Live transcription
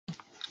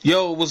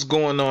Yo, what's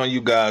going on,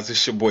 you guys?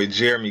 It's your boy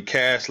Jeremy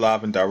Cash,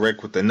 live and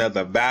direct with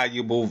another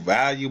valuable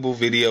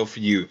video for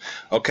you.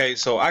 Okay,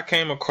 so I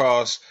came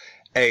across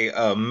a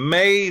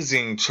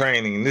amazing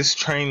training. This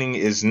training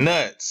is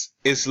nuts.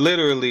 It's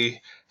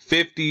literally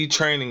 50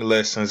 training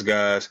lessons,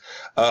 guys.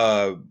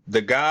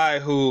 The guy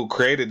who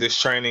created this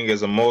training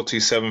is a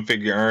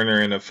multi-seven-figure earner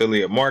in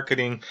affiliate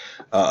marketing,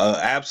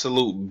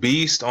 absolute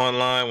beast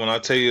online. When I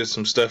tell you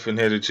some stuff in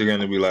here that you're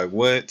gonna be like,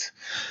 what?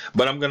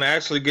 But I'm going to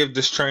actually give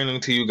this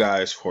training to you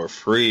guys for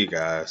free,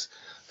 guys.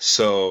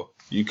 So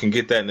you can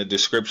get that in the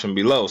description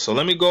below. So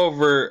let me go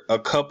over a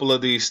couple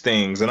of these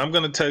things, and I'm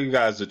going to tell you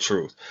guys the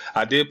truth.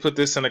 I did put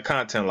this in a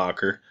content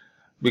locker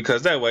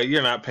because that way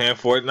you're not paying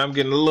for it, and I'm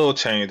getting a little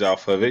change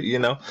off of it, you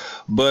know.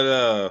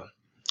 But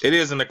it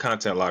is in the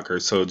content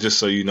locker, so just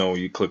so you know when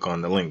you click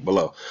on the link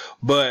below.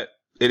 But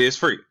it is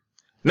free.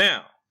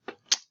 Now,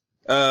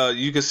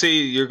 you can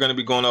see you're going to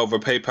be going over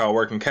PayPal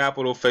working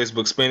capital,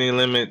 Facebook spending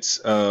limits,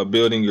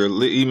 building your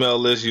email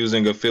list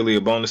using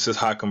affiliate bonuses,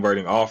 high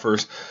converting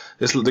offers.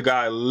 The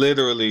guy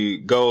literally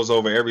goes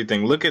over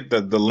everything. Look at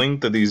the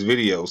length of these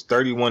videos,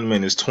 31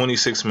 minutes,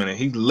 26 minutes.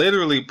 He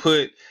literally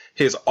put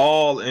his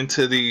all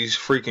into these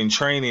freaking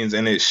trainings,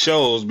 and it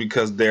shows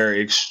because they're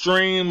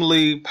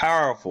extremely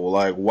powerful.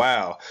 Like,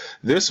 wow,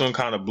 this one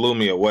kind of blew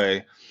me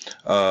away.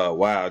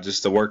 Wow,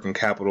 just the working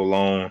capital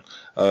loan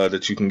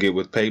that you can get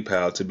with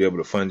PayPal to be able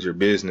to fund your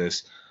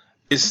business.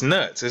 It's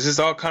nuts. It's just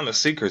all kind of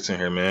secrets in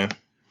here, man.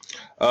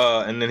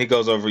 And then he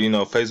goes over,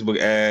 Facebook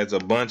ads, a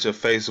bunch of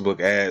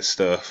Facebook ad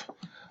stuff.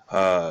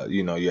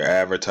 Your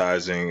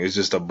advertising. It's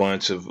just a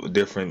bunch of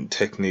different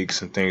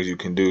techniques and things you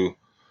can do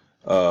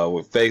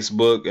with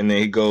Facebook. And then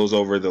he goes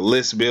over the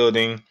list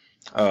building,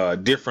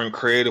 different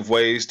creative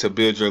ways to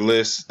build your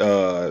list,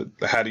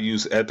 how to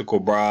use ethical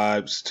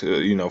bribes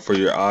to, for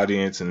your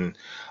audience and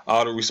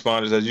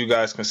autoresponders. As you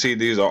guys can see,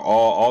 these are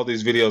all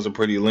these videos are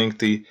pretty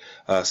lengthy,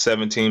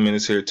 17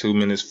 minutes here, 2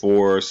 minutes,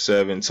 4,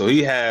 7. So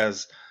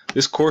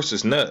this course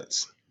is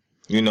nuts.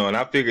 And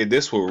I figured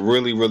this will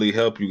really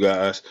help you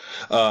guys.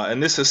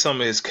 And this is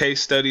some of his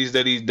case studies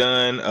that he's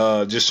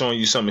done, just showing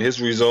you some of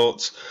his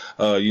results.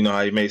 How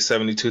he made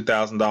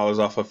 $72,000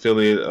 off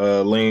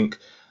affiliate link,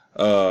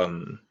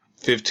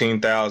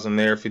 15,000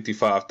 there,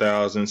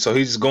 55,000. So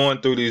he's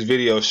going through these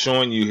videos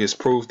showing you his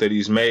proof that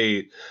he's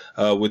made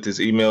with his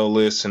email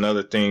lists and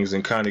other things,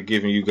 and kind of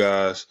giving you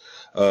guys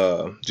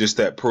just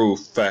that proof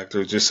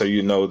factor, just so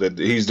you know that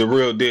he's the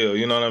real deal.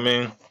 You know what I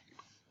mean?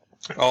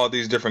 All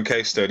these different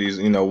case studies,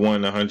 won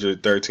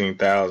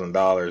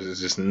 $113,000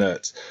 is just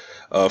nuts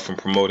from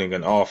promoting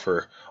an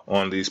offer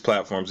on these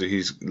platforms that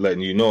he's letting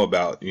you know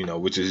about,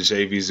 which is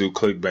JVZoo,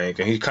 ClickBank.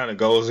 And he kind of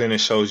goes in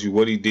and shows you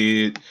what he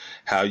did,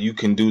 how you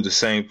can do the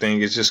same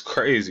thing. It's just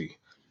crazy.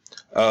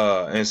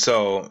 And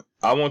so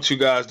I want you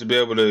guys to be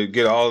able to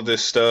get all of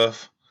this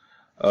stuff.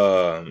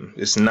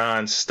 It's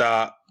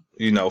nonstop.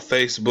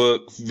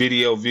 Facebook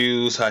video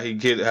views, how he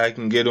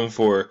can get them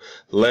for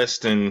less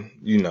than,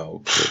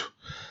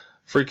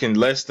 freaking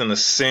less than a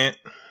cent.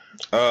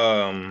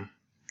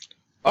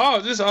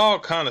 Just all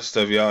kind of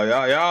stuff,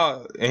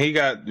 y'all. And he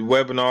got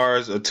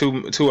webinars, a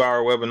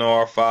two-hour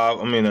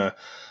webinar,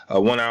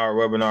 a 1 hour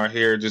webinar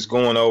here, just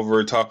going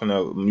over talking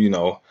to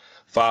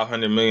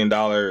 $500 million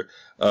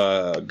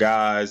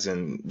guys,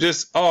 and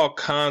just all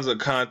kinds of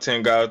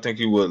content, guys. I think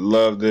you would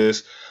love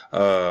this.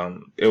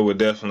 It would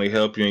definitely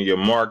help you in your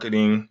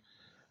marketing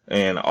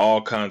and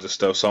all kinds of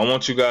stuff. So I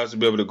want you guys to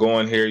be able to go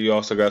in here. You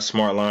also got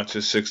smart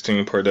launches,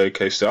 16 per day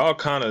case study, all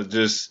kind of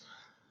just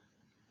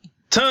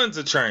tons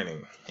of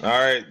training, all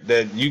right,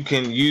 that you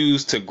can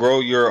use to grow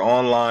your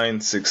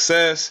online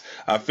success.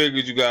 I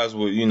figured you guys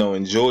would,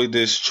 enjoy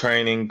this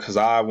training, because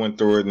I went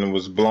through it and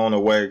was blown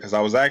away, because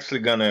I was actually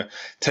gonna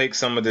take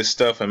some of this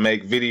stuff and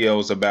make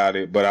videos about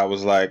it, but I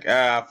was like,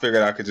 I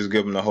figured I could just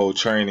give them the whole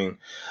training.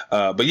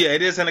 But yeah,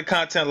 it is in a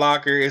content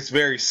locker. It's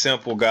very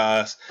simple,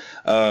 guys.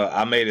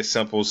 I made it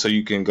simple so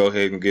you can go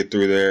ahead and get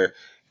through there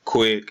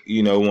quick.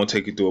 It won't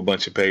take you through a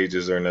bunch of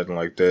pages or nothing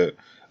like that.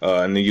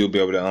 And then you'll be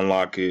able to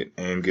unlock it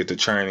and get the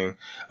training.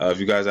 If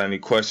you guys have any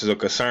questions or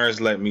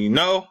concerns, let me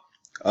know.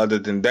 Other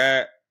than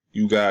that,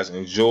 you guys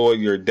enjoy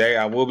your day.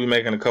 I will be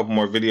making a couple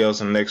more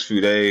videos in the next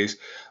few days.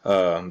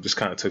 Just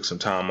kind of took some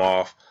time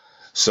off.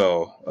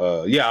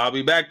 So, yeah, I'll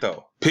be back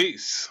though.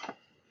 Peace.